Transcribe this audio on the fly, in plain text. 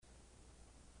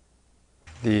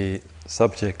The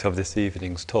subject of this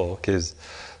evening's talk is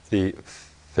the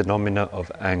phenomena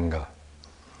of anger.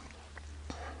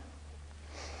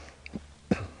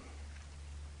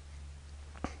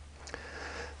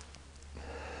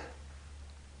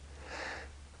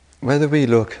 Whether we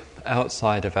look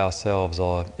outside of ourselves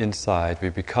or inside, we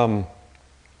become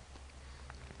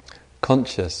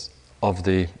conscious of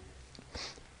the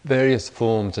various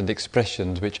forms and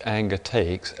expressions which anger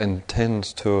takes and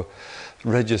tends to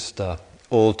register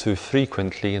all too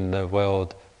frequently in the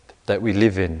world that we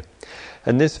live in.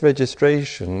 And this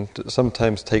registration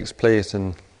sometimes takes place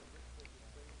in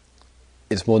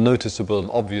its more noticeable and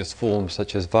obvious forms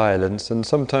such as violence, and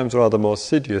sometimes rather more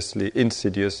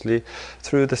insidiously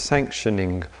through the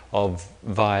sanctioning of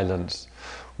violence,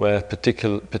 where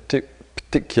particular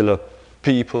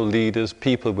people, leaders,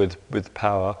 people with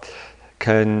power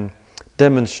can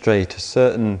demonstrate a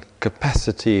certain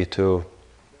capacity to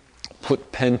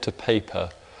put pen to paper,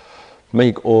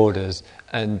 make orders,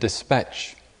 and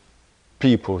dispatch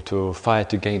people to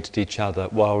fight against each other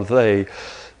while they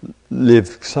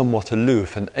live somewhat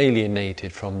aloof and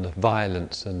alienated from the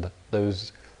violence and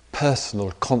those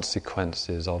personal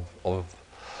consequences of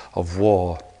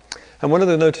war. And one of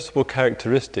the noticeable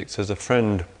characteristics, as a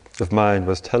friend of mine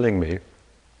was telling me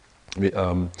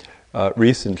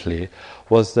recently,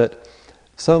 was that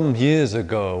some years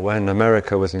ago, when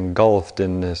America was engulfed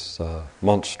in this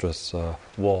monstrous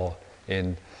war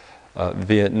in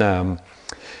Vietnam,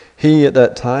 he at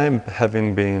that time,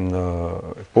 having been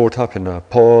brought up in a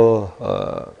poor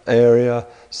area,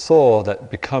 saw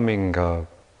that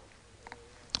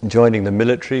joining the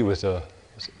military was a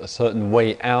certain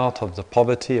way out of the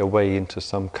poverty, a way into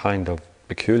some kind of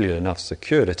peculiar enough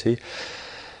security,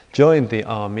 joined the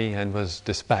army and was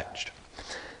dispatched.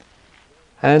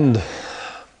 And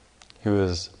he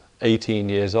was 18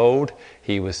 years old.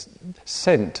 He was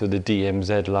sent to the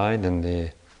DMZ line,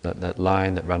 and that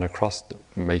line that ran across,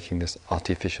 making this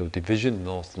artificial division,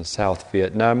 North and South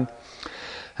Vietnam.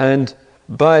 And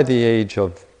by the age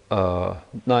of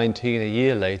 19, a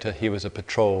year later, he was a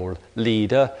patrol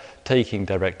leader, taking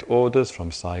direct orders from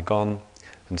Saigon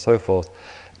and so forth.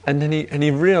 And then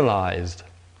he realized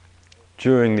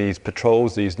during these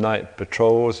patrols, these night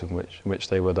patrols in which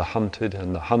they were the hunted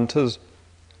and the hunters,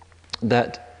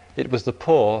 that it was the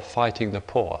poor fighting the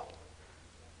poor.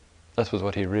 That was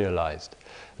what he realized.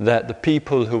 That the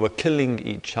people who were killing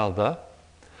each other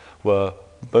were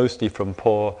mostly from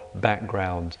poor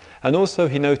backgrounds. And also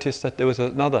he noticed that there was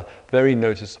another very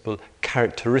noticeable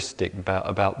characteristic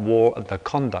about war and the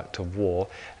conduct of war,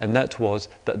 and that was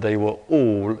that they were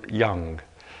all young.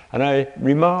 And I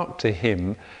remarked to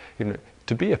him,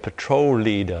 to be a patrol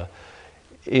leader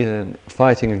in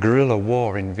fighting a guerrilla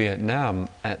war in Vietnam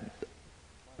at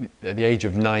the age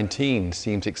of 19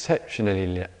 seems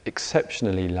exceptionally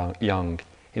young.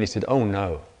 And he said, "Oh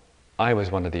no, I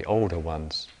was one of the older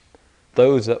ones.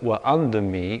 Those that were under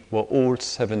me were all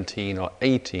 17 or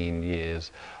 18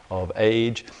 years of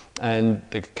age, and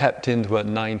the captains were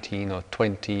 19 or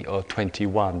 20 or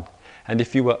 21. And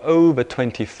if you were over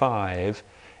 25,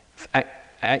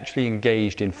 actually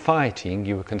engaged in fighting,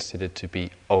 you were considered to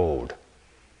be old."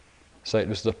 So it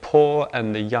was the poor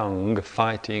and the young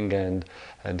fighting and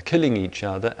killing each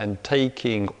other and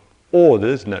taking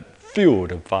orders in that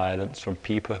field of violence from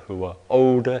people who were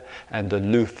older and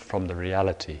aloof from the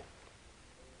reality.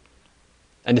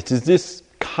 And it is this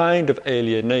kind of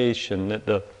alienation at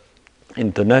the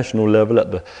international level,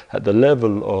 at the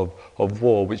level of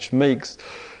war, which makes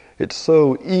it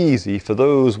so easy for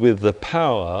those with the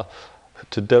power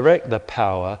to direct the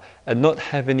power and not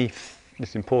have any,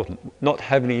 it's important, not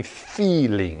have any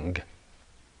feeling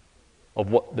of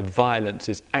what the violence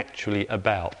is actually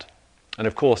about. And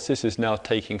of course this is now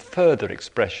taking further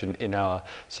expression in our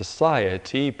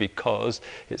society, because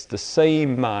it's the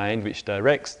same mind which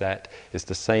directs that, is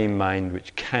the same mind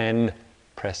which can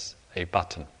press a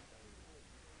button.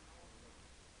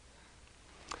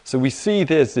 So we see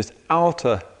there's this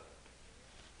outer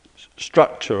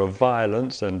structure of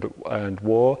violence and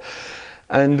war,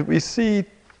 and we see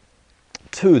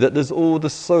too that there's all the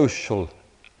social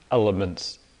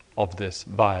elements of this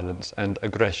violence and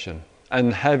aggression,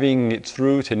 and having its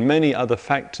root in many other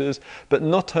factors, but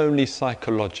not only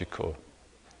psychological.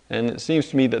 And it seems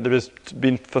to me that there has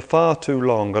been for far too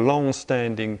long a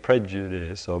long-standing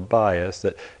prejudice or bias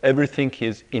that everything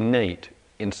is innate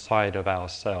inside of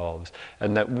ourselves,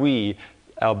 and that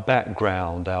our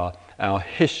background, our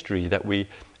history, that we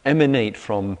emanate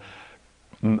from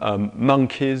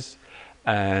monkeys,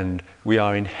 and we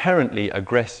are inherently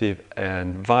aggressive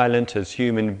and violent as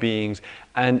human beings,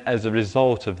 and as a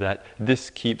result of that,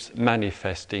 this keeps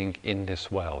manifesting in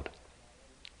this world.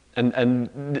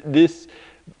 This,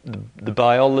 the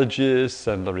biologists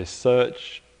and the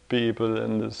research people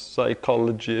and the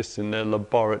psychologists in their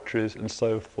laboratories and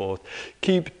so forth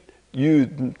keep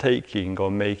you taking or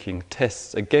making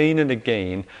tests again and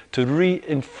again to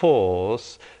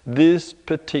reinforce this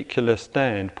particular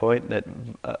standpoint that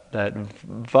that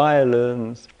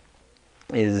violence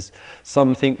is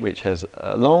something which has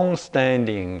a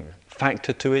long-standing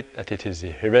factor to it, that it is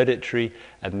hereditary,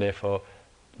 and therefore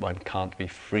one can't be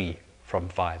free from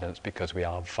violence because we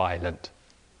are violent.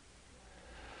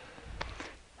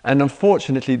 And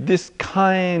unfortunately, this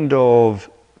kind of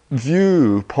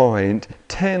viewpoint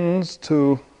tends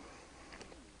to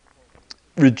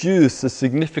reduce the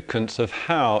significance of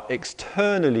how,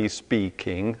 externally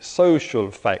speaking,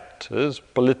 social factors,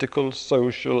 political,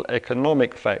 social,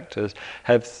 economic factors,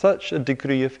 have such a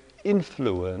degree of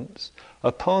influence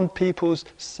upon people's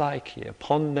psyche,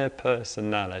 upon their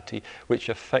personality, which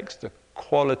affects the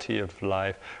quality of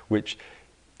life, which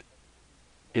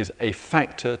is a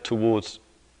factor towards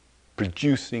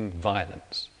producing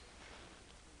violence.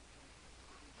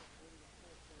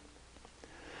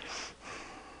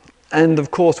 And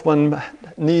of course one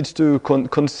needs to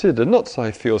consider, not so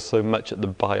I feel so much at the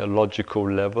biological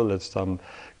level as some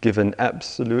given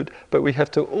absolute, but we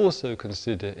have to also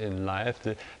consider in life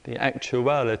the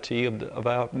actuality of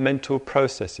our mental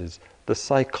processes, the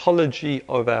psychology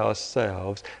of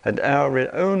ourselves and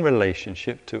our own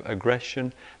relationship to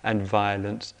aggression and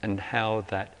violence and how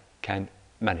that can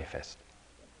manifest.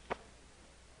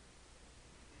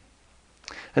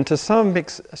 And to some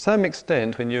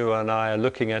extent, when you and I are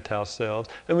looking at ourselves,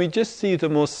 and we just see the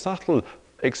more subtle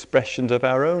expressions of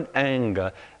our own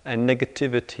anger and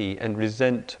negativity and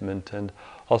resentment and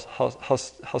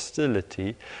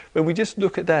hostility, when we just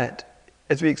look at that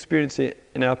as we experience it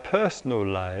in our personal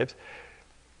lives,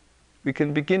 we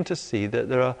can begin to see that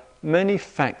there are many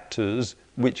factors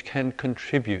which can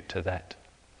contribute to that.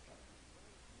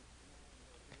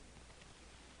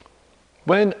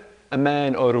 When a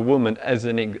man or a woman, as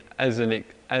an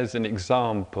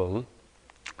example,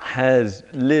 has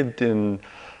lived in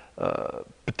a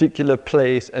particular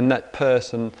place, and that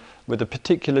person with a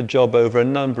particular job over a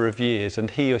number of years,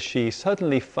 and he or she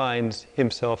suddenly finds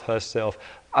himself, herself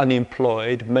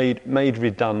unemployed, made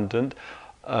redundant,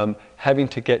 having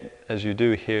to get, as you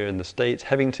do here in the States,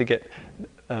 having to get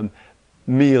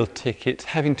meal tickets,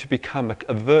 having to become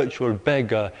a virtual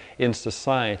beggar in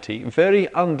society, very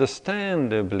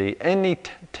understandably, any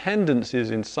tendencies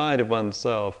inside of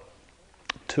oneself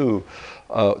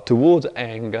towards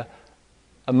anger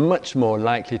are much more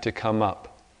likely to come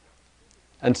up.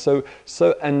 And so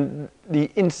the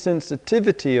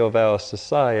insensitivity of our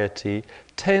society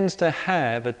tends to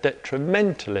have a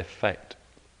detrimental effect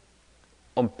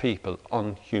on people,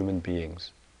 on human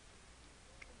beings.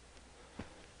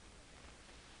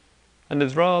 And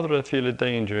there's rather, I feel, a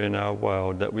danger in our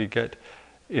world that we get,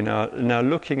 in our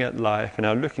looking at life, in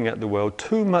our looking at the world,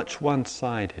 too much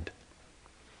one-sided.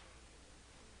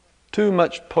 Too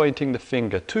much pointing the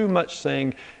finger, too much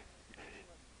saying,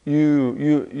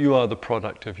 you are the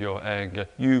product of your anger,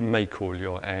 you make all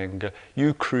your anger,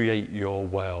 you create your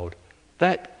world.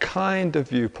 That kind of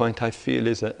viewpoint, I feel,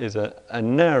 is a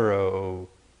narrow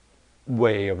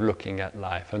way of looking at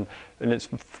life, and it's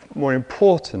more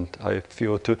important, I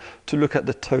feel, to look at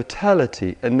the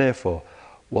totality, and therefore,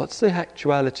 what's the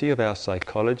actuality of our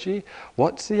psychology?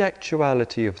 What's the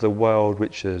actuality of the world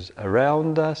which is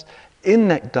around us? In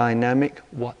that dynamic,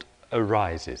 what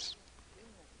arises?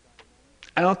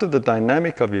 Out of the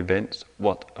dynamic of events,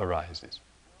 what arises?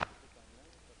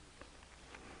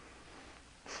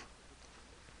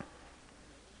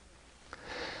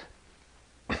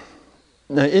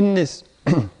 Now, in this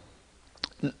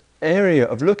area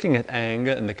of looking at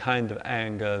anger and the kind of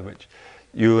anger which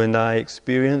you and I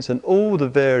experience, and all the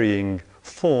varying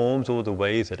forms, all the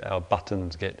ways that our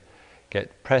buttons get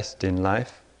pressed in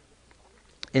life,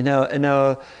 in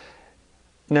our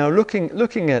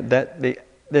looking at that,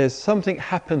 there's something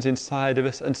happens inside of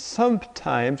us, and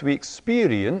sometimes we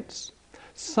experience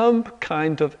some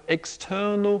kind of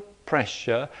external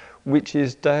pressure which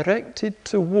is directed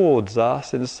towards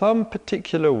us in some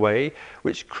particular way,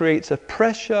 which creates a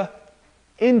pressure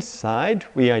inside.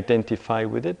 We identify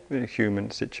with it, in a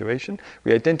human situation,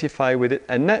 we identify with it,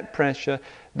 and that pressure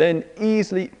then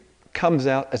easily comes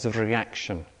out as a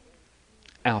reaction,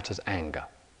 out as anger.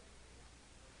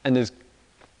 And there's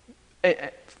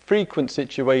frequent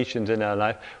situations in our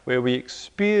life where we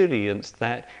experience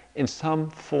that in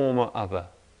some form or other.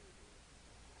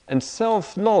 And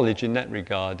self-knowledge in that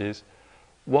regard is,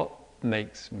 what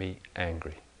makes me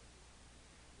angry?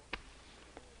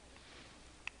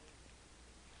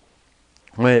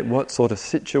 What sort of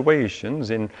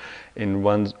situations in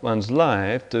one's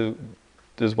life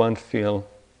does one feel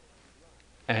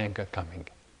anger coming?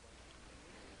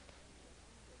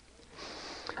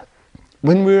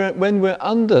 When we're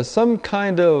under some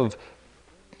kind of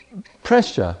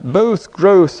pressure, both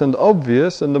gross and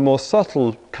obvious, and the more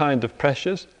subtle kind of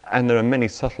pressures, and there are many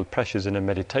subtle pressures in a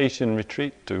meditation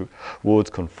retreat towards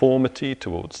conformity,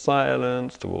 towards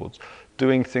silence, towards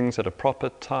doing things at a proper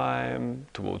time,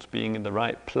 towards being in the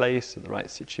right place, at the right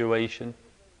situation.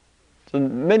 So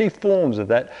many forms of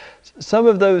that. Some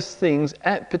of those things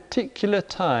at particular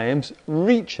times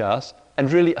reach us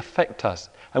and really affect us,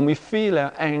 and we feel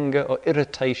our anger or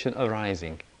irritation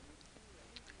arising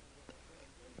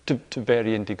to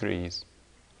varying degrees.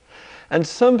 And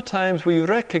sometimes we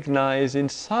recognize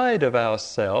inside of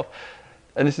ourselves,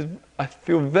 and this is, I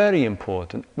feel, very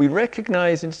important, we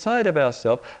recognize inside of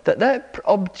ourselves that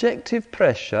objective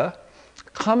pressure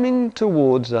coming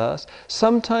towards us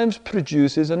sometimes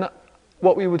produces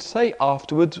what we would say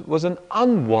afterwards was an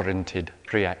unwarranted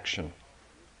reaction.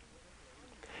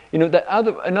 In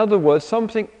other words,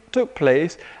 something took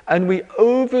place and we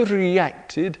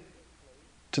overreacted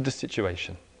to the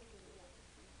situation.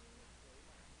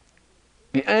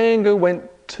 The anger went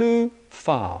too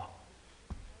far.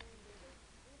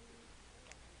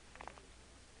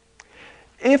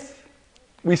 If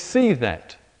we see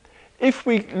that, if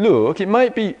we look, it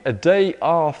might be a day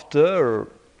after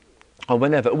or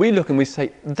whenever, we look and we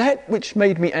say, that which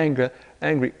made me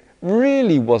angry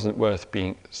really wasn't worth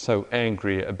being so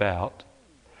angry about.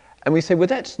 And we say, well,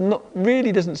 that's not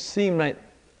really doesn't seem like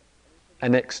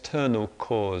an external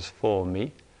cause for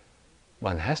me.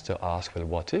 One has to ask, well,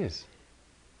 what is?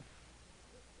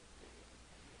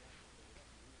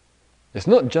 It's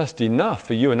not just enough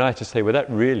for you and I to say, well, that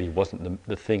really wasn't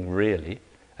the thing really,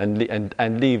 and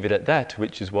leave it at that,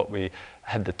 which is what we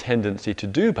had the tendency to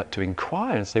do, but to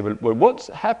inquire and say, well, what's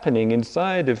happening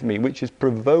inside of me which is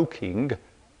provoking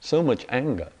so much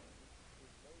anger?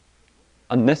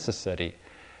 Unnecessary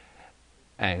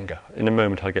anger. In a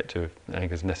moment I'll get to if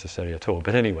anger is necessary at all,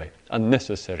 but anyway,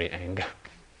 unnecessary anger.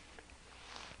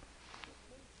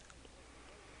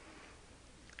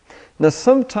 Now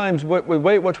sometimes what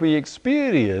we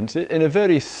experience in a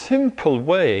very simple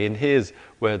way, and here's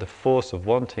where the force of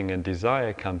wanting and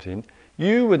desire comes in.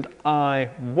 You and I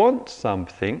want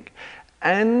something,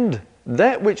 and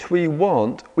that which we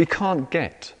want, we can't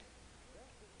get.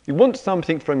 You want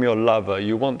something from your lover,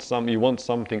 you want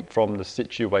something from the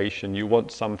situation, you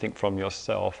want something from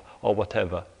yourself, or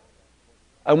whatever.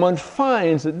 And one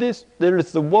finds that there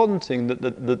is the wanting,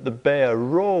 the bare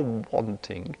raw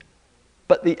wanting,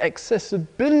 but the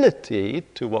accessibility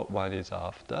to what one is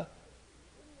after,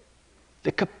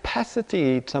 the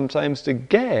capacity sometimes to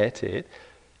get it,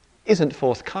 isn't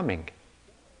forthcoming.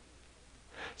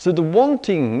 So the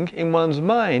wanting in one's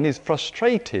mind is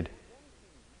frustrated.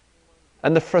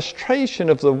 And the frustration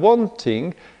of the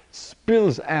wanting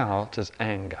spills out as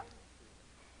anger.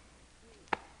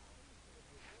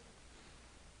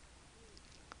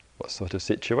 What sort of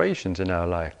situations in our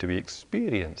life do we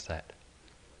experience that?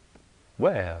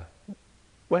 Where?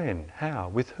 When? How?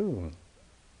 With whom?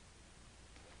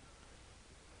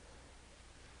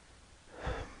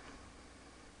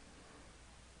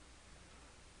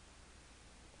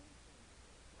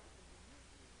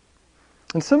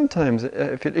 And sometimes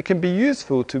it can be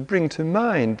useful to bring to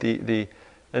mind the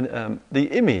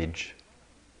image,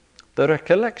 the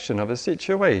recollection of a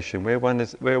situation where one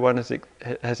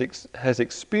has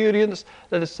experienced,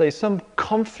 let us say, some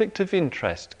conflict of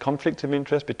interest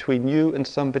between you and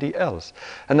somebody else,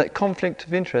 and that conflict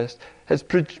of interest has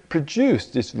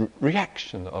produced this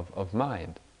reaction of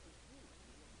mind.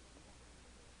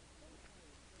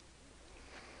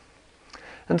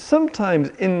 And sometimes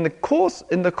in the course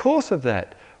of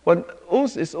that,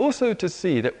 it's also to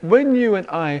see that when you and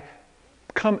I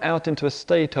come out into a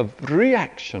state of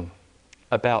reaction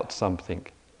about something,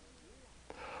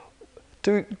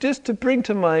 just to bring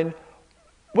to mind,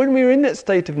 when we're in that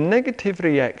state of negative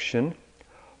reaction,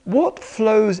 what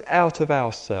flows out of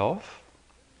ourselves,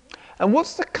 and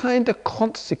what's the kind of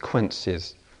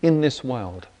consequences in this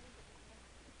world?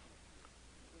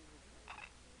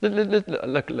 Let me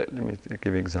give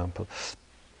you an example.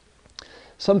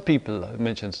 Some people, I'll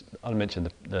mention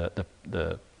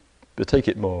we'll take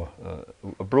it more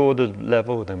a broader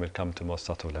level, then we'll come to more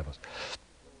subtle levels.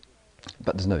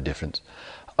 But there's no difference.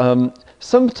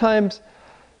 Sometimes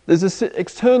there's an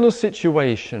external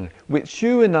situation which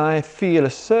you and I feel a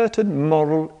certain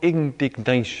moral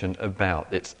indignation about.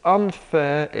 It's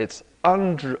unfair, it's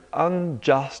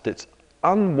unjust, it's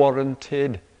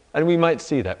unwarranted, And we might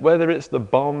see that, whether it's the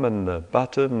bomb and the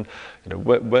button,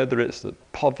 whether it's the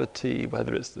poverty,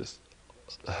 whether it's this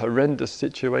horrendous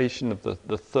situation of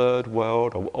the third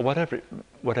world, or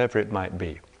whatever it might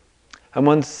be. And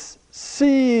one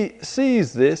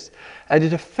sees this, and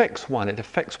it affects one. It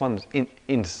affects one's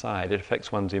inside. It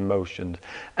affects one's emotions,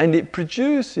 and it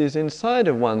produces inside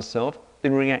of oneself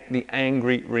the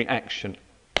angry reaction.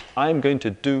 I'm going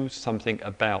to do something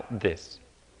about this.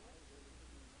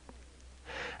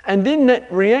 And in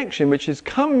that reaction, which is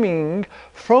coming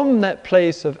from that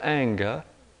place of anger,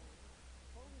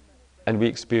 and we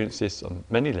experience this on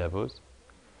many levels,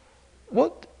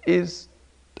 what is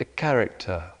the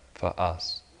character for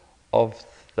us of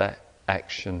that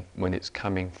action when it's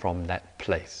coming from that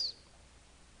place?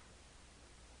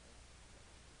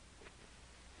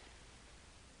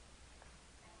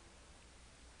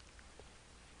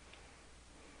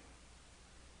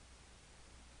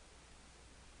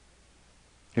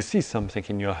 You see something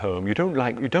in your home, you don't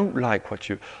like what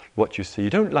you see, you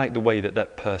don't like the way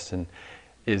that person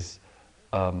is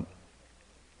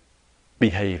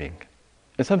behaving.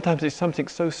 And sometimes it's something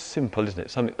so simple, isn't it?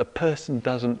 Something the person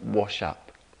doesn't wash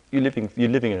up. You're living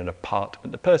in an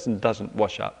apartment, the person doesn't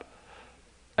wash up.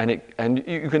 And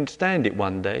you can stand it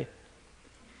one day,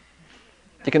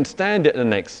 you can stand it the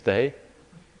next day,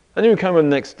 and then you come on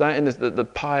the next day and the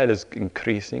pile is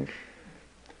increasing.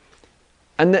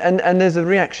 And there's a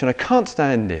reaction, I can't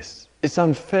stand this. It's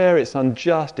unfair, it's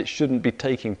unjust, it shouldn't be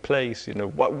taking place.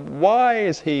 Why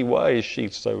is she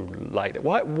so like that?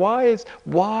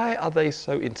 Why are they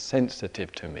so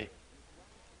insensitive to me?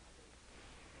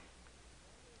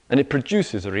 And it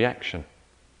produces a reaction.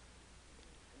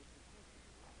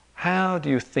 How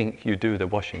do you think you do the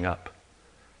washing up?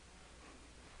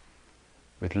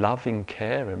 With loving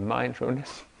care and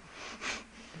mindfulness?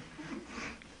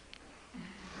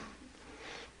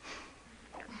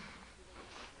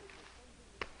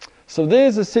 So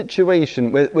there's a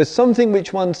situation where something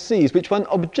which one sees, which one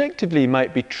objectively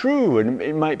might be true and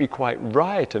it might be quite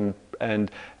right and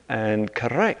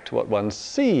correct what one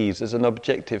sees as an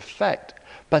objective fact,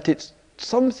 but it's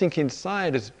something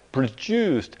inside has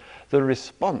produced the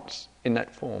response in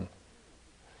that form.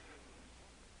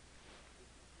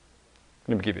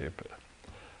 Let me give you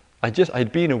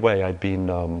I'd been away, I'd been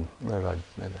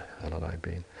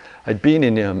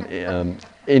in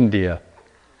India,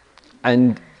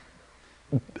 and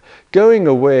going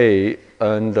away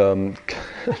and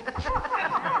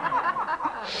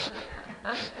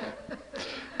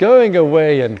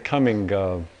coming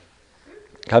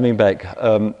back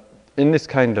in this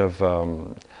kind of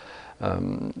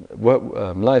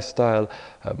lifestyle.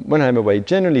 When I'm away,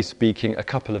 generally speaking, a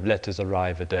couple of letters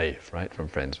arrive a day, right, from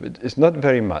friends. It's not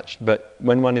very much, but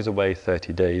when one is away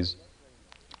 30 days,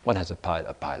 one has a pile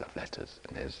of letters,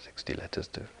 and there's 60 letters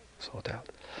to sort out.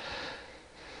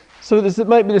 So it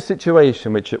might be the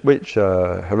situation which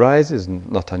arises,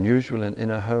 not unusual in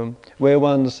a home, where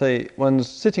one's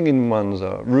sitting in one's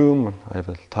room. I have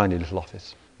a tiny little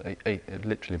office,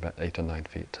 literally about 8 or 9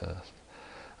 feet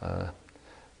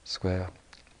square,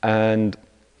 and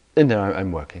in there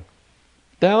I'm working.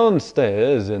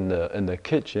 Downstairs in the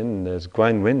kitchen, there's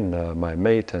Guanwin, my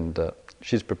mate, and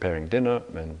she's preparing dinner,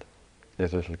 and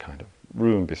there's a little kind of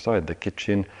room beside the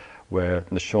kitchen where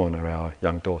Nashona, our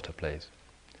young daughter, plays.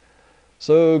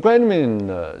 So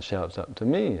Guanmin shouts up to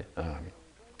me,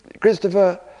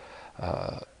 Christopher,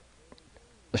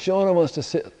 Nashona wants to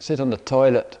sit on the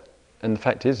toilet. And the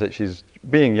fact is that she's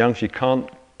being young, she can't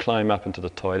climb up into the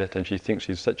toilet, and she thinks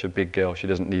she's such a big girl she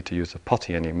doesn't need to use a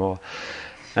potty anymore.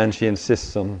 And she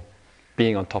insists on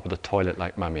being on top of the toilet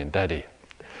like Mummy and Daddy.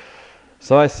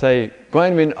 So I say,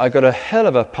 Guanmin, I got a hell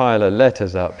of a pile of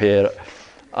letters up here.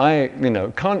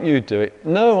 Can't you do it?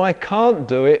 No, I can't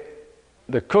do it.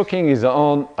 The cooking is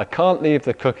on, I can't leave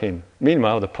the cooking.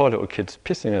 Meanwhile, the poor little kid's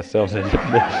pissing herself in.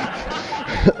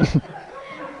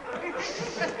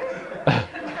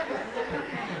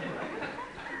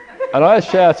 And I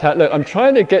shout out, look, I'm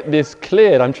trying to get this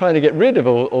cleared. I'm trying to get rid of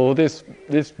all this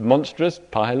monstrous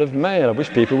pile of mail. I wish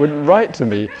people wouldn't write to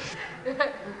me.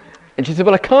 And she said,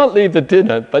 well, I can't leave the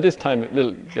dinner. By this time,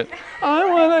 I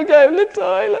want to go to the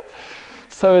toilet.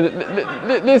 So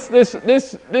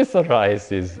this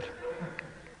arises.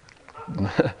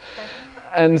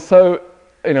 And so,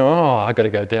 I've got to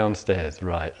go downstairs,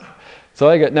 right. So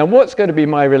I go, now what's going to be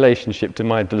my relationship to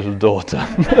my little daughter?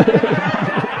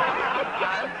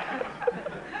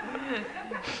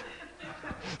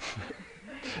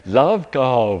 Love,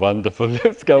 oh, wonderful,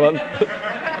 let's go on.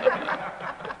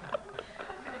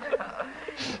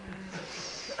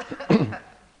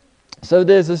 So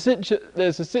there's a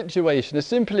situation, a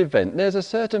simple event. There's a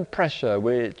certain pressure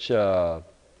which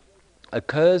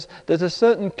occurs. There's a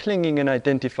certain clinging and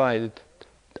identification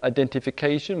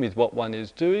with what one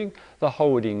is doing, the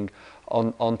holding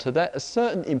onto that. A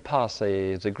certain impasse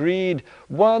is agreed.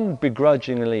 One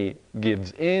begrudgingly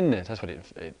gives in. That's what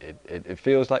it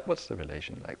feels like. What's the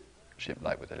relationship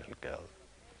like with a little girl?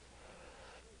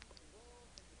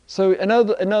 So in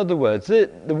other words, the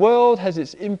world has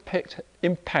its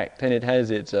impact and it has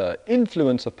its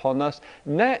influence upon us.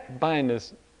 And that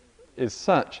bias is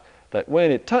such that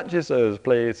when it touches those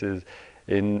places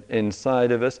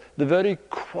inside of us, the very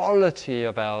quality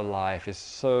of our life is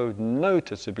so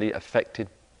noticeably affected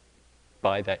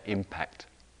by that impact.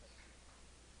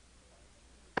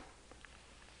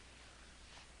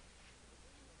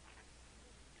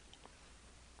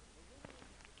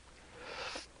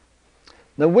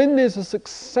 Now, when there's a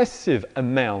successive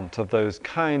amount of those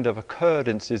kind of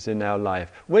occurrences in our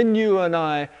life, when you and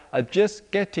I are just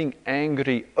getting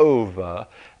angry over,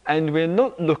 and we're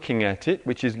not looking at it,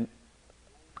 which is,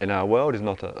 in our world, is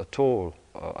not at all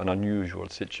an unusual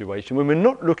situation, when we're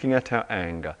not looking at our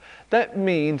anger, that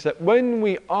means that when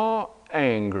we are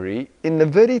angry, in the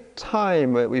very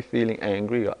time where we're feeling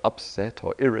angry or upset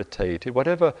or irritated,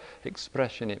 whatever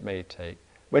expression it may take,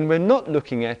 when we're not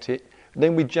looking at it,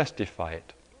 then we justify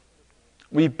it.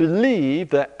 We believe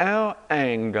that our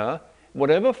anger,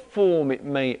 whatever form it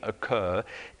may occur,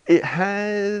 it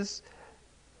is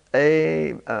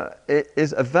a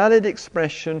valid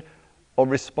expression or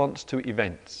response to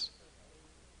events.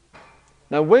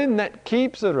 Now, when that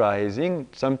keeps arising,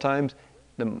 sometimes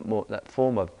that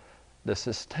form of the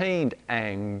sustained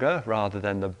anger rather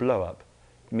than the blow-up,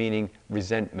 meaning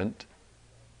resentment,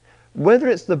 whether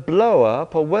it's the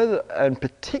blow-up and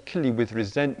particularly with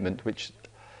resentment, which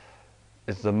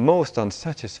is the most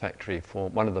unsatisfactory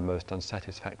form, one of the most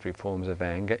unsatisfactory forms of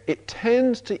anger, it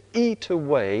tends to eat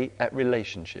away at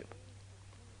relationship.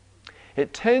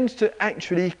 It tends to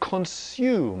actually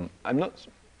consume.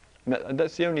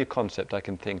 That's the only concept I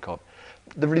can think of.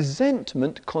 The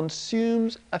resentment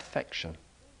consumes affection.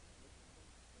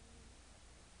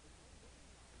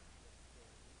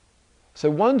 So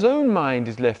one's own mind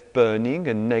is left burning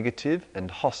and negative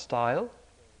and hostile.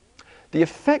 The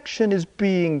affection is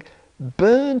being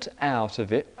burnt out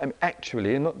of it.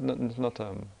 Actually, not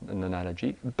an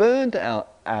analogy. Burned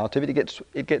out of it.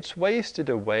 It gets wasted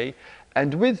away,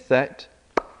 and with that,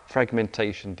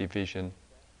 fragmentation, division,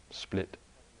 split,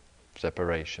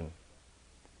 separation,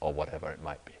 or whatever it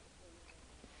might be.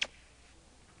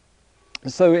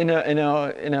 So in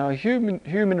our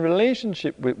human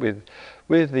relationship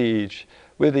with each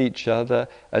other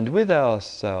and with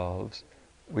ourselves,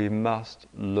 we must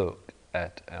look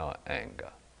at our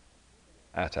anger,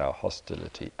 at our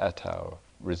hostility, at our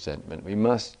resentment. We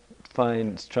must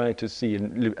try to see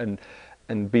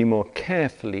and be more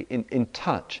carefully in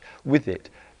touch with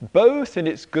it, both in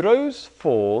its gross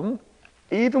form,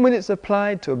 even when it's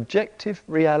applied to objective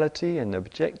reality and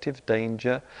objective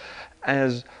danger,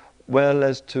 as well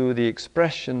as to the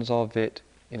expressions of it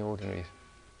in ordinary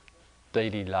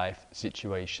daily life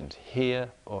situations, here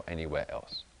or anywhere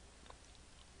else.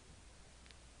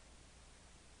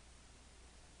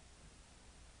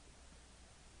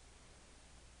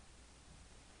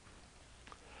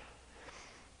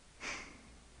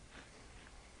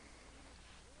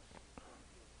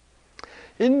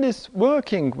 In this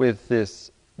working with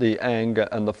the anger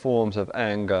and the forms of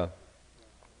anger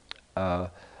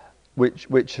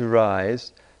which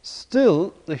arise,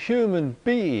 still the human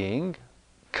being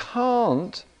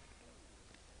can't,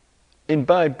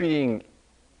 by being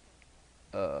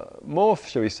more,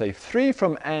 shall we say, free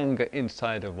from anger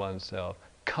inside of oneself,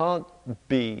 can't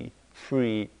be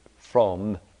free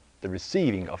from the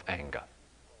receiving of anger.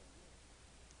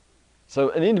 So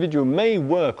an individual may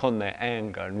work on their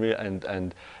anger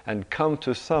and come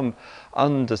to some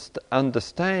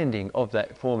understanding of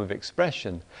that form of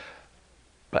expression,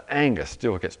 but anger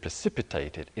still gets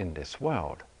precipitated in this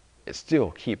world. It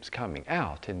still keeps coming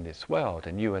out in this world,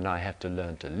 and you and I have to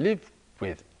learn to live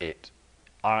with it,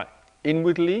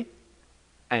 inwardly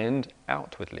and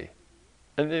outwardly.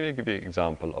 And let me give you an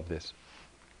example of this.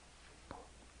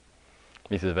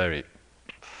 This is a very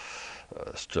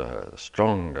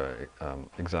strong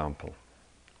example.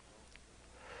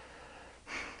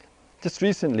 Just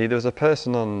recently, there was a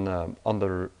person on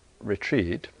the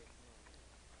retreat,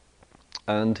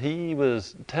 and he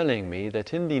was telling me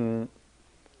that in the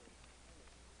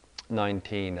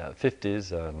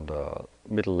 1950s and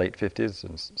late 50s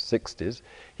and 60s,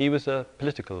 he was a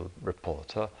political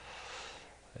reporter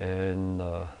in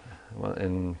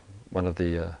one of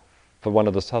the for one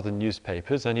of the southern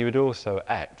newspapers, and he would also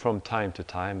act from time to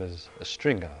time as a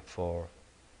stringer for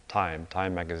Time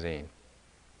magazine.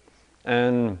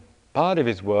 And part of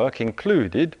his work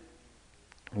included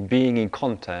being in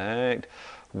contact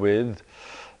with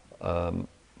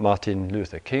Martin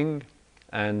Luther King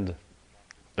and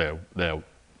their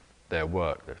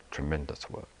work, their tremendous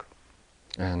work.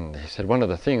 And he said one of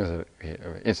the things,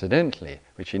 incidentally,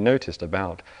 which he noticed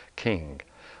about King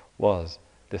was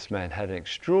this man had an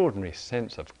extraordinary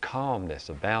sense of calmness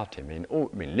about him.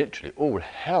 Literally all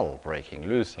hell breaking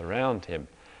loose around him,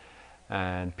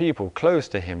 and people close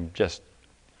to him just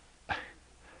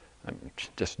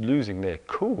losing their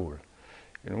cool.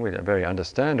 Very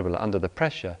understandable under the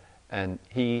pressure, and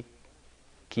he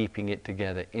keeping it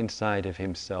together inside of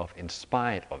himself in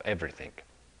spite of everything.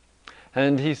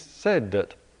 And he said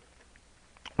that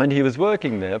when he was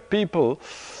working there, people,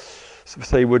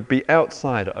 say, would be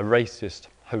outside a racist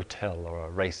hotel or a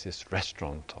racist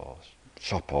restaurant or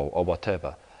shop or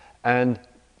whatever, and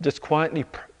just quietly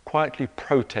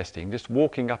protesting, just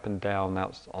walking up and down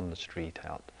out on the street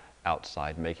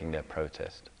outside, making their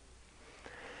protest.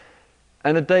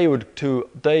 And a day or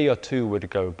two would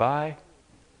go by,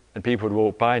 and people would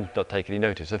walk by and not take any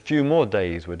notice. A few more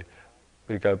days would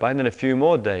go by, and then a few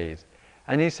more days.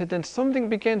 And he said then something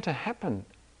began to happen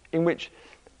in which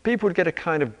people would get a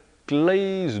kind of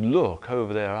glazed look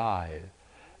over their eyes,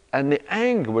 and the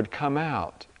anger would come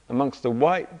out amongst the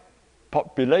white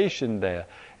population there.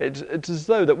 It's as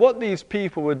though that what these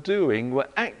people were doing were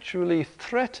actually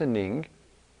threatening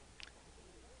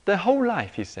their whole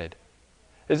life, he said.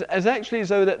 As actually as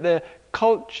though that their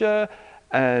culture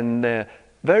and their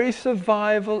very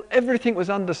survival, everything was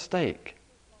under stake.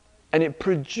 And it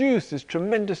produced this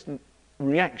tremendous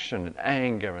reaction and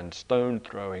anger and stone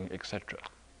throwing, etc.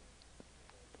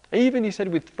 Even, he said,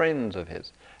 with friends of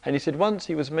his. And he said once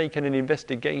he was making an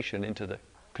investigation into the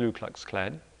Ku Klux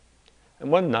Klan,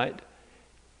 and one night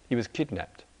he was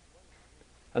kidnapped.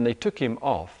 And they took him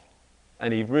off,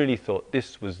 and he really thought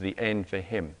this was the end for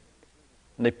him.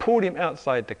 And they pulled him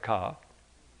outside the car,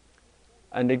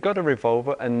 and they got a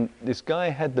revolver, and this guy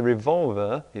had the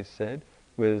revolver, he said,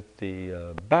 with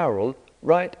the barrel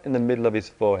right in the middle of his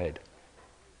forehead.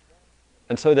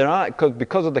 And so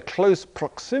because of the close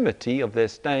proximity of their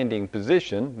standing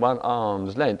position, one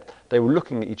arm's length, they were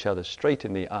looking at each other straight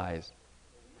in the eyes.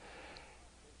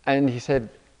 And he said,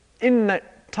 in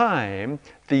that time,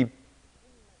 the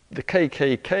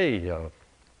KKK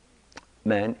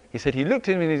man, he said he looked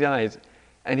him in his eyes,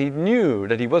 and he knew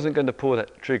that he wasn't going to pull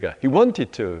that trigger. He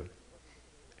wanted to.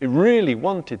 He really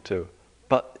wanted to.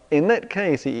 But in that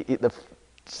case,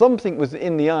 something was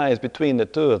in the eyes between the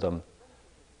two of them,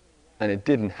 and it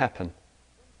didn't happen.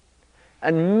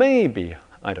 And maybe,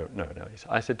 I don't know,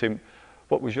 I said to him,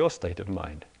 what was your state of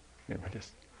mind?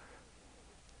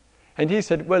 And he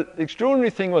said, well, the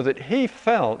extraordinary thing was that he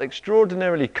felt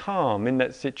extraordinarily calm in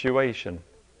that situation.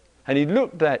 And he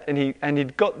looked at, and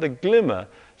he'd got the glimmer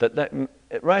that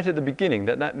right at the beginning,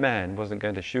 that man wasn't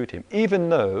going to shoot him, even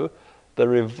though the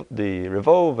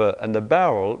revolver and the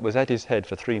barrel was at his head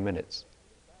for 3 minutes.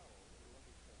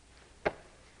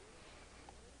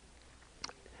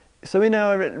 So in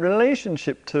our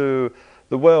relationship to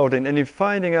the world and in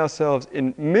finding ourselves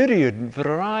in myriad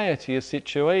variety of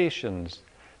situations,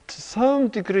 to some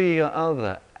degree or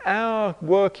other, our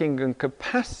working and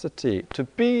capacity to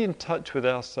be in touch with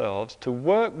ourselves, to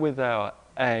work with our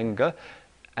anger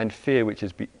and fear, which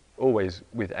is always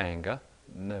with anger,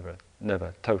 never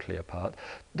totally apart,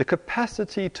 the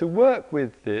capacity to work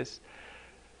with this,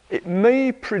 it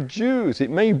may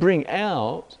bring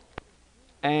out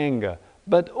anger,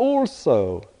 but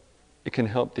also it can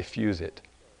help diffuse it.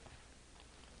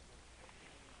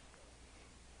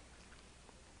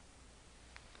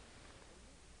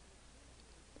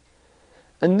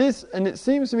 And it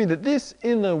seems to me that this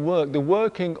inner work, the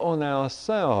working on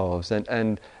ourselves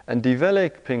and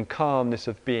developing calmness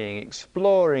of being,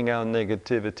 exploring our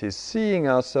negativities, seeing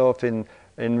ourselves in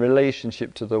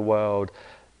relationship to the world,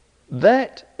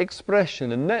 that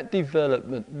expression and that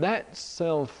development, that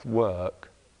self-work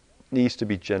needs to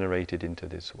be generated into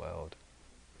this world.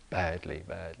 Badly.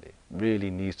 Really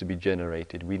needs to be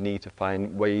generated. We need to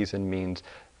find ways and means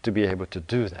to be able to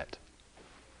do that.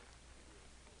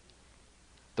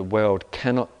 The world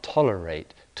cannot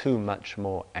tolerate too much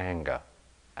more anger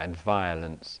and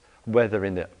violence, whether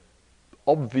in the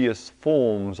obvious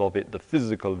forms of it, the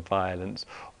physical violence,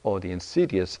 or the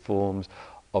insidious forms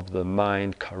of the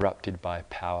mind corrupted by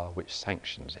power which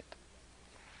sanctions it.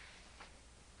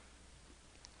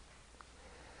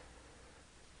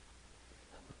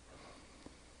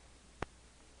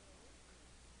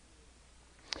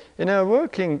 In our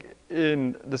working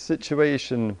in the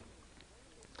situation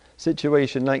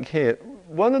like here,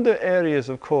 one of the areas,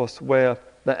 of course, where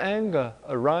the anger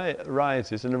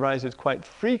arises and arises quite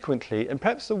frequently, and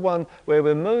perhaps the one where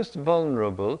we're most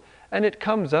vulnerable, and it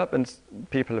comes up, and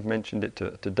people have mentioned it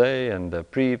today and the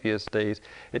previous days,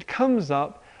 it comes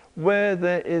up where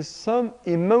there is some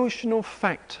emotional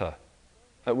factor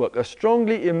at work, a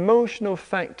strongly emotional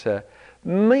factor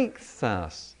makes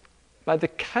us, by the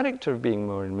character of being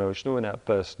more emotional in our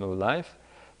personal life,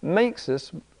 makes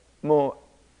us more,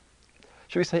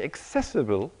 shall we say,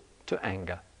 accessible to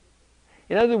anger.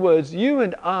 In other words, you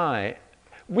and I,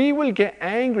 we will get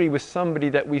angry with somebody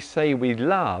that we say we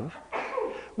love.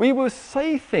 We will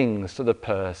say things to the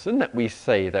person that we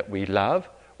say that we love,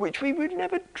 which we would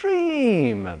never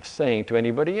dream of saying to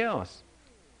anybody else.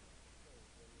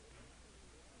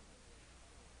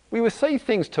 We will say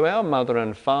things to our mother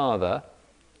and father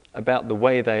about the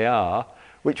way they are,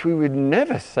 which we would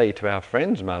never say to our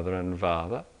friend's mother and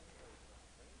father,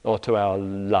 or to our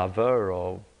lover,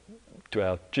 or to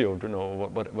our children, or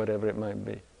whatever it might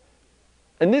be.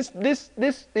 And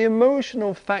the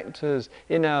emotional factors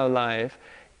in our life,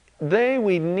 there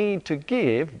we need to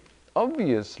give,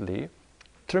 obviously,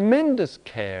 tremendous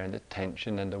care and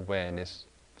attention and awareness.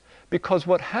 Because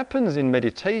what happens in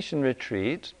meditation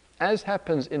retreats, as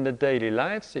happens in the daily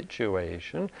life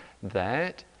situation,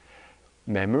 that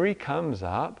memory comes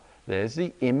up, there's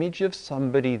the image of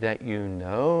somebody that you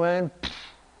know,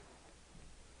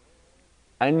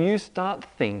 and you start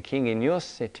thinking in your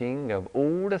sitting of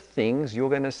all the things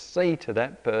you're going to say to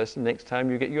that person next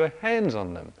time you get your hands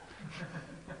on them.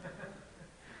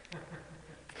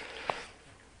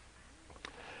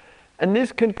 And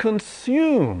this can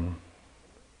consume,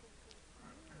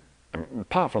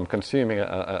 apart from consuming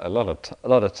a lot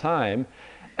of time,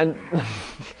 and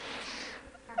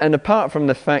and apart from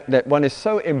the fact that one is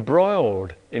so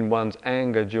embroiled in one's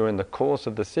anger during the course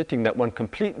of the sitting that one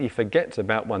completely forgets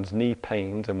about one's knee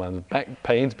pains and one's back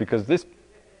pains, because this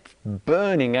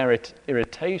burning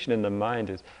irritation in the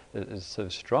mind is so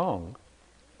strong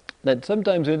that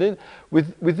sometimes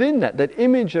within that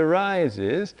image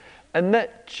arises, and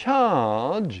that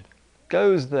charge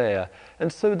goes there.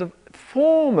 And so the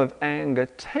form of anger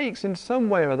takes in some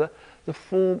way or other the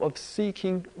form of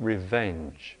seeking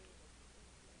revenge.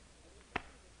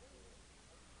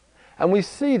 And we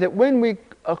see that when we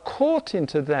are caught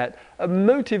into that, a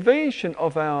motivation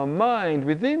of our mind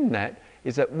within that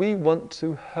is that we want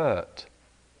to hurt.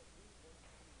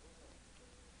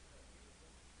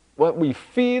 Well, we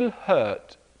feel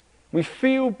hurt. We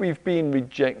feel we've been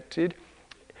rejected.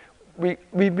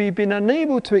 We've been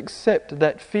unable to accept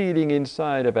that feeling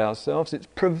inside of ourselves. It's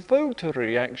provoked a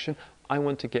reaction. I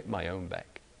want to get my own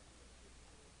back.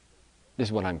 This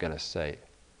is what I'm going to say.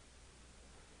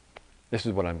 This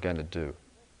is what I'm going to do.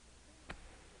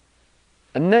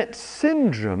 And that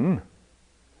syndrome,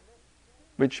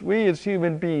 which we as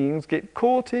human beings get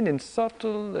caught in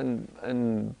subtle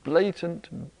and blatant,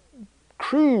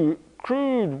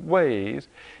 crude ways,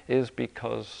 is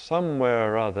because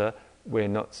somewhere or other we're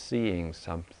not seeing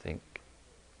something.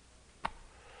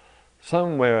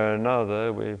 Somewhere or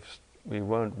another we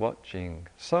weren't watching.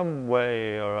 Some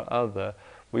way or other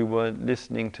we weren't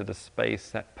listening to the space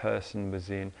that person was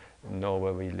in, nor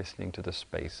were we listening to the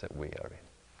space that we are in.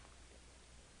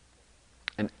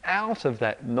 And out of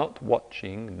that not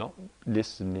watching, not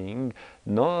listening,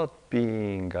 not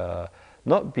being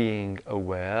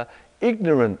aware,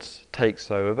 ignorance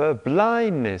takes over,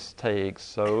 blindness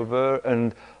takes over,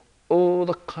 and all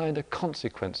the kind of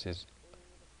consequences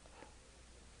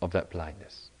of that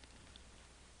blindness.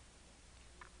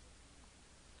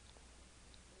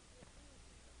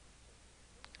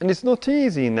 And it's not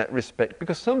easy in that respect,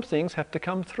 because some things have to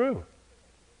come through.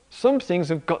 Some things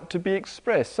have got to be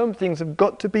expressed. Some things have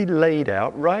got to be laid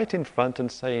out right in front and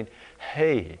saying,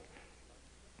 hey,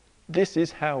 this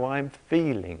is how I'm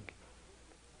feeling.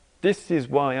 This is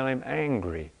why I'm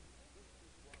angry.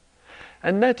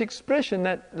 And that expression,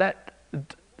 that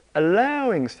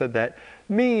allowing for that,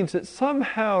 means that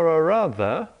somehow or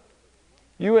other,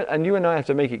 you and I have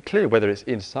to make it clear, whether it's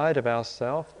inside of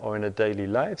ourselves or in a daily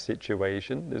life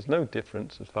situation, there's no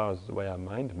difference as far as the way our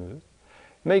mind moves.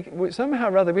 Somehow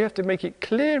or other we have to make it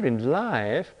clear in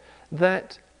life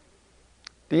that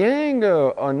the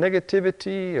anger or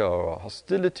negativity or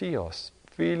hostility or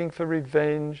feeling for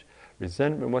revenge,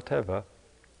 resentment, whatever,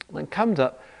 when it comes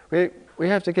up, we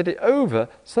have to get it over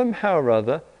somehow or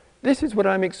other. This is what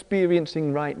I'm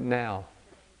experiencing right now.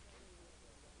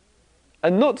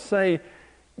 And not say,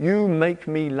 you make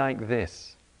me like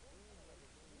this.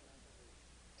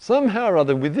 Somehow or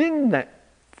other, within that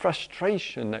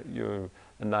frustration that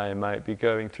and I might be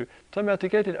going through, somehow to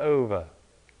get it over,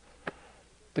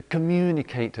 to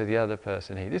communicate to the other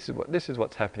person, hey, this is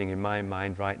what's happening in my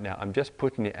mind right now. I'm just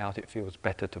putting it out. It feels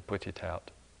better to put it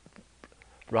out,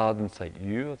 rather than say,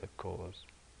 you're the cause.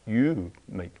 You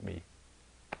make me,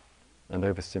 and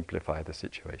oversimplify the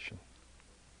situation.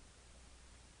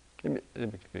 Let me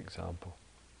give you an example.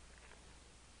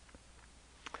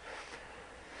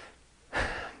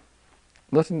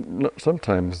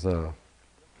 Sometimes the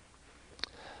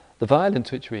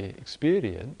violence which we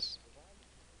experience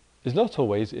is not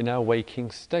always in our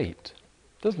waking state.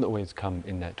 It doesn't always come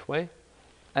in that way.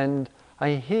 And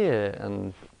I hear,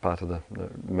 and part of the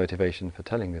motivation for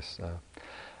telling this,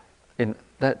 in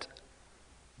that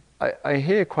I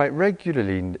hear quite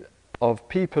regularly of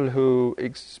people who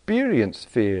experience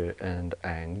fear and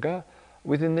anger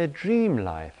within their dream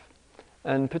life,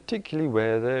 and particularly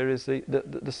where there is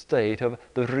the state of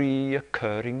the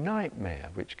reoccurring nightmare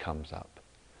which comes up.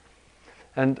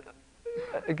 And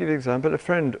I'll give you an example. A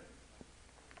friend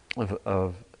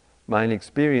of mine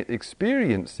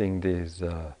experiencing these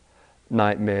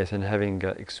nightmares and having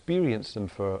experienced them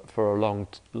for a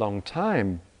long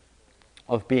time,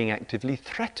 of being actively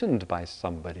threatened by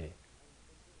somebody.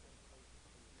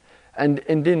 And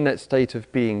in that state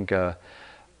of being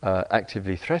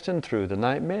actively threatened through the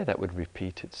nightmare, that would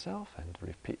repeat itself and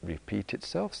repeat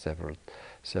itself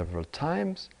several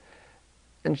times.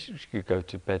 And she could go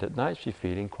to bed at night, she's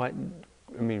feeling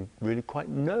really quite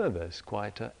nervous,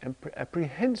 quite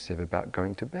apprehensive about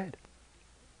going to bed.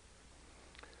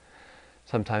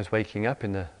 Sometimes waking up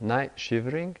in the night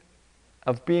shivering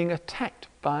of being attacked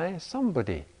by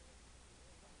somebody.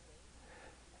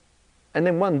 And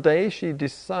then one day she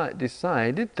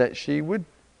decided that she would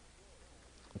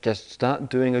just start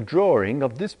doing a drawing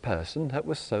of this person that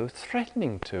was so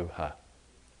threatening to her.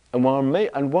 And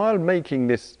while making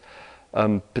this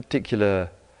particular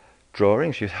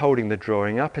drawing, she was holding the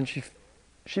drawing up, and her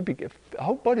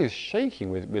whole body was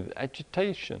shaking with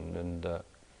agitation and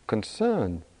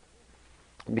concern,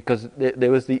 because there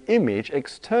was the image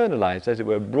externalized, as it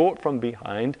were, brought from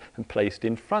behind and placed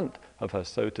in front of her,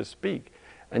 so to speak.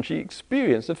 And she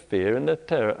experienced the fear and the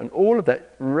terror and all of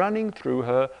that running through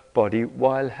her body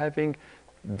while having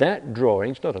that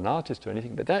drawing, she's not an artist or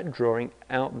anything, but that drawing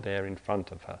out there in front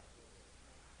of her.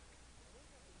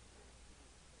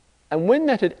 And when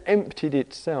that had emptied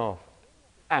itself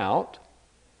out,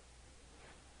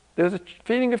 there was a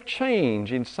feeling of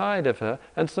change inside of her,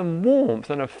 and some warmth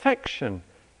and affection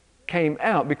came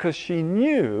out, because she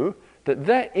knew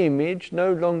that image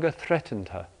no longer threatened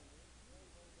her.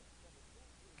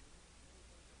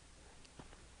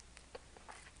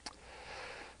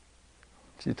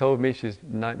 She told me the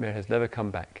nightmare has never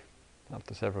come back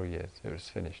after several years. It was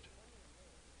finished.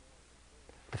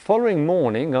 The following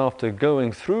morning, after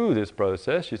going through this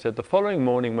process, she said the following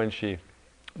morning when she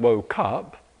woke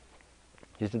up,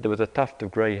 she said there was a tuft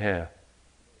of grey hair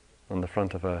on the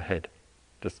front of her head,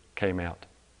 just came out.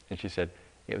 And she said,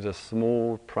 it was a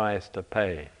small price to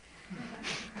pay.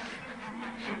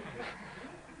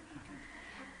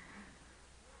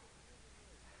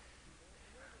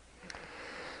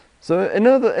 So in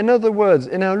other words,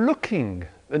 in our looking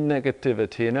at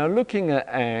negativity, in our looking at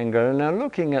anger, and our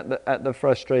looking at the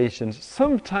frustrations,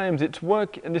 sometimes it's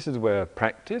work, and this is where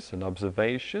practice and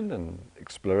observation and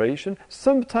exploration,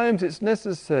 sometimes it's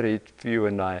necessary for you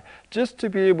and I just to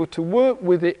be able to work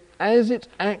with it as it's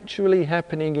actually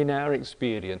happening in our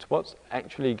experience, what's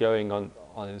actually going on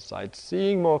inside,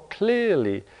 seeing more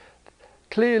clearly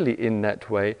in that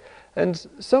way. And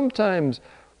sometimes,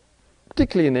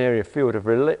 particularly in the field of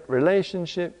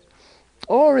relationship,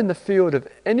 or in the field of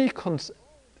any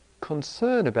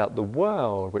concern about the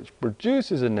world which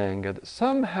produces an anger, that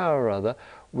somehow or other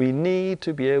we need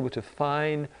to be able to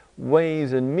find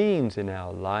ways and means in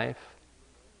our life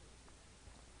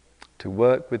to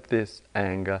work with this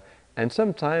anger. And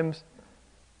sometimes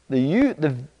the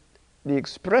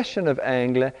expression of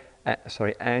anger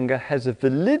has a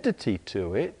validity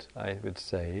to it, I would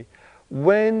say,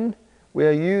 when we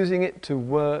are using it to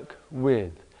work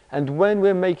with, and when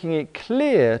we're making it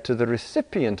clear to the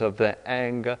recipient of that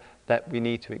anger that we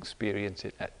need to experience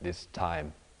it at this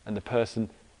time, and the person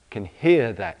can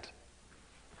hear that.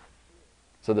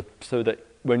 So that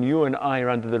when you and I are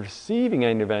under the receiving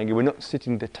end of anger, we're not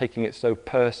sitting there taking it so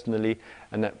personally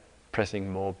and that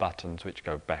pressing more buttons which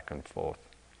go back and forth.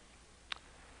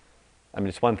 I mean,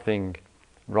 it's one thing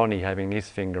Ronnie having his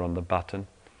finger on the button,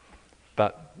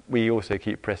 but we also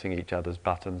keep pressing each other's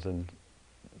buttons, and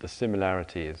the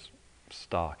similarity is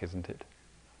stark, isn't it?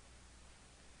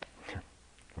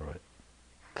 All right.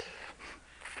 I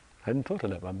hadn't thought of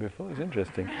that one before. It's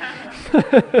interesting.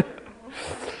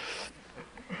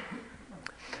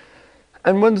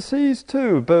 And one sees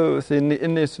too, both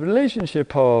in this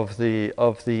relationship of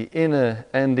the inner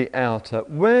and the outer,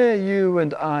 where you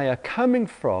and I are coming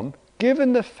from,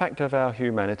 given the fact of our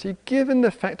humanity, given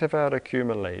the fact of our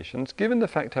accumulations, given the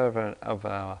fact of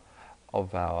our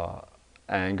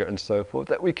anger and so forth,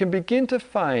 that we can begin to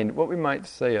find what we might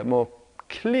say a more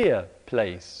clear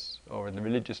place, or in the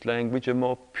religious language, a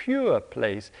more pure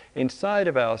place inside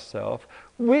of ourselves,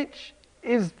 which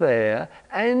is there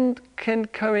and can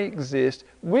coexist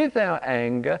with our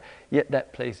anger, yet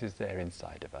that place is there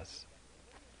inside of us.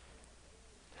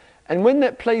 And when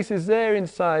that place is there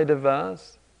inside of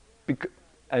us,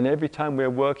 and every time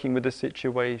we're working with a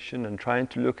situation and trying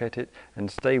to look at it and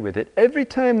stay with it, every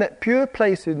time that pure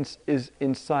place is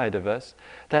inside of us,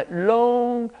 that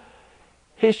long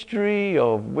history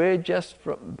of we're just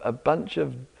from a bunch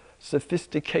of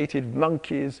sophisticated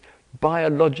monkeys,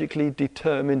 biologically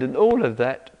determined, and all of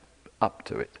that, up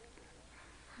to it.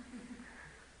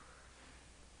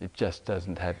 It just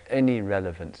doesn't have any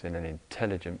relevance in an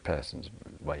intelligent person's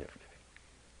way of living.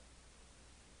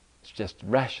 It's just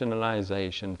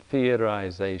rationalization,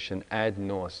 theorization, ad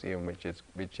nauseum,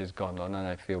 which has gone on, and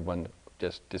I feel one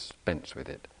just dispense with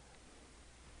it.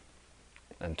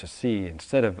 And to see,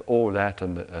 instead of all that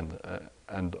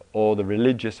and all the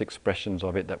religious expressions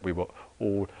of it, that we were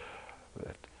all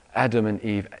Adam and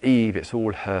Eve, it's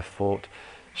all her fault.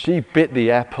 She bit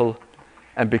the apple,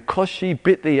 and because she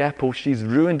bit the apple, she's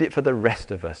ruined it for the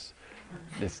rest of us.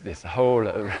 This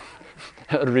whole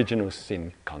original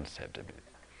sin concept of it.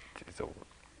 It's all,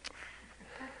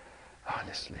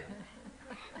 honestly.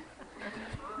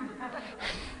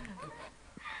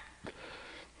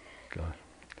 God.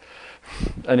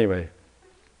 Anyway.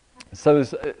 So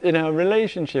in our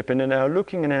relationship and in our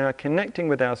looking and our connecting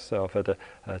with ourselves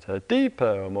at a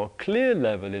deeper or more clear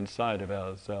level inside of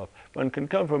ourselves, one can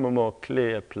come from a more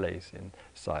clear place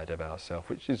inside of ourselves,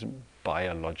 which is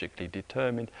biologically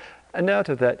determined. And out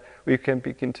of that, we can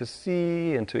begin to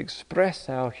see and to express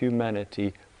our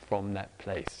humanity from that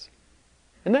place.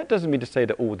 And that doesn't mean to say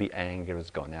that all the anger has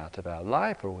gone out of our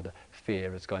life or all the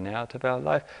fear has gone out of our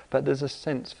life, but there's a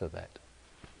sense for that.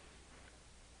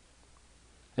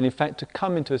 And in fact, to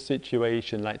come into a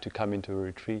situation like to come into a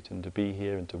retreat and to be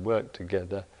here and to work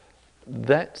together,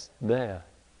 that's there.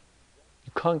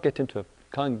 You can't get into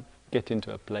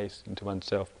a place, into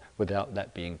oneself, without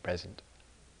that being present.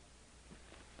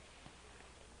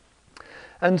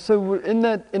 And so, in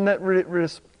that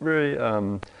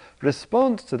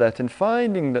response to that, and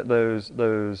finding that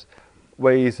those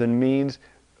ways and means,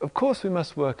 of course, we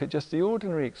must work at just the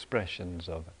ordinary expressions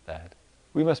of that.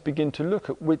 We must begin to look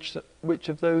at which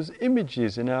of those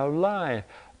images in our life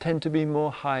tend to be more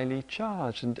highly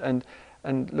charged, and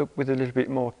look with a little bit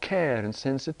more care and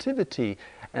sensitivity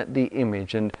at the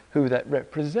image and who that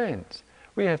represents.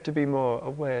 We have to be more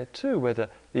aware too whether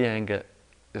the anger,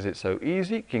 is it so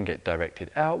easy, it can get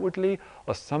directed outwardly,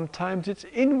 or sometimes it's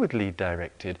inwardly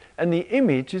directed, and the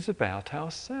image is about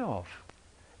ourselves.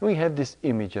 We have this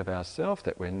image of ourselves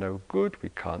that we're no good, we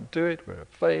can't do it, we're a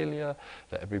failure,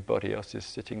 that everybody else is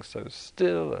sitting so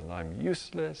still and I'm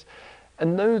useless.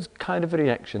 And those kind of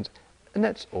reactions, and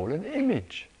that's all an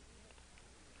image.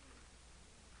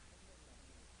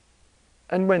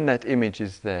 And when that image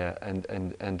is there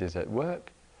and is at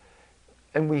work,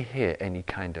 and we hear any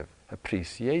kind of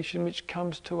appreciation which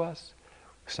comes to us,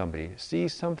 somebody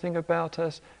sees something about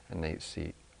us and they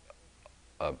see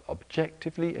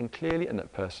objectively and clearly, and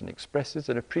that person expresses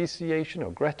an appreciation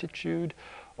or gratitude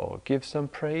or gives some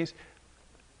praise,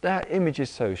 that image is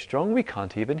so strong we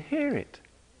can't even hear it.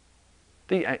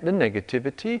 The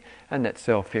negativity and that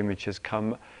self-image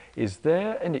is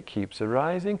there, and it keeps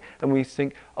arising, and we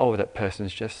think, oh, that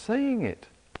person's just saying it.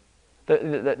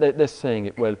 They're saying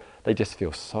it, well, they just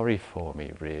feel sorry for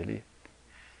me, really.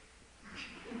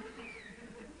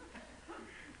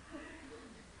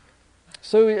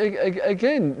 So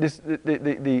again,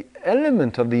 the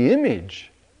element of the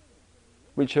image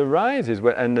which arises,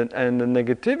 and the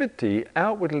negativity,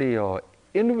 outwardly or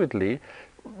inwardly,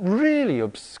 really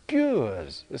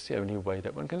obscures, that's the only way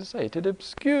that one can say it, it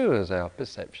obscures our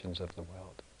perceptions of the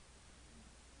world.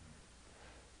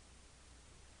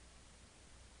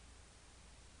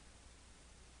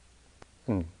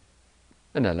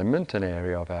 An element, an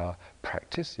area of our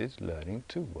practice is learning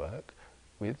to work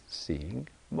with seeing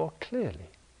more clearly.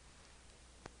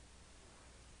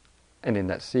 And in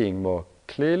that seeing more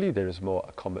clearly, there is more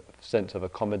sense of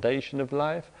accommodation of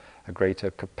life, a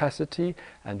greater capacity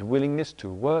and willingness to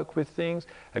work with things,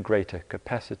 a greater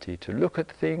capacity to look at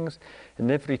things,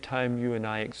 and every time you and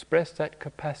I express that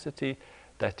capacity,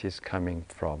 that is coming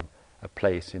from a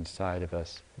place inside of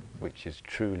us which is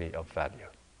truly of value.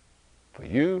 for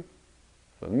you,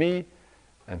 for me,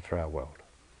 and for our world.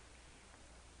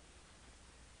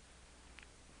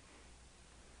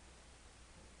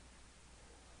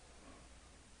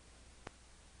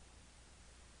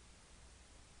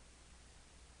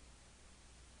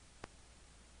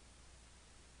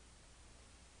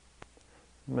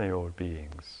 May all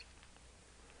beings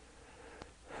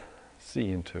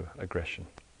see into aggression.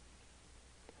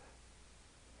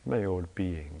 May all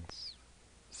beings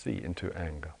see into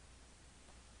anger.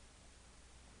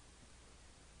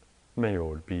 May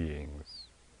all beings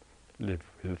live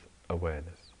with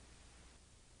awareness.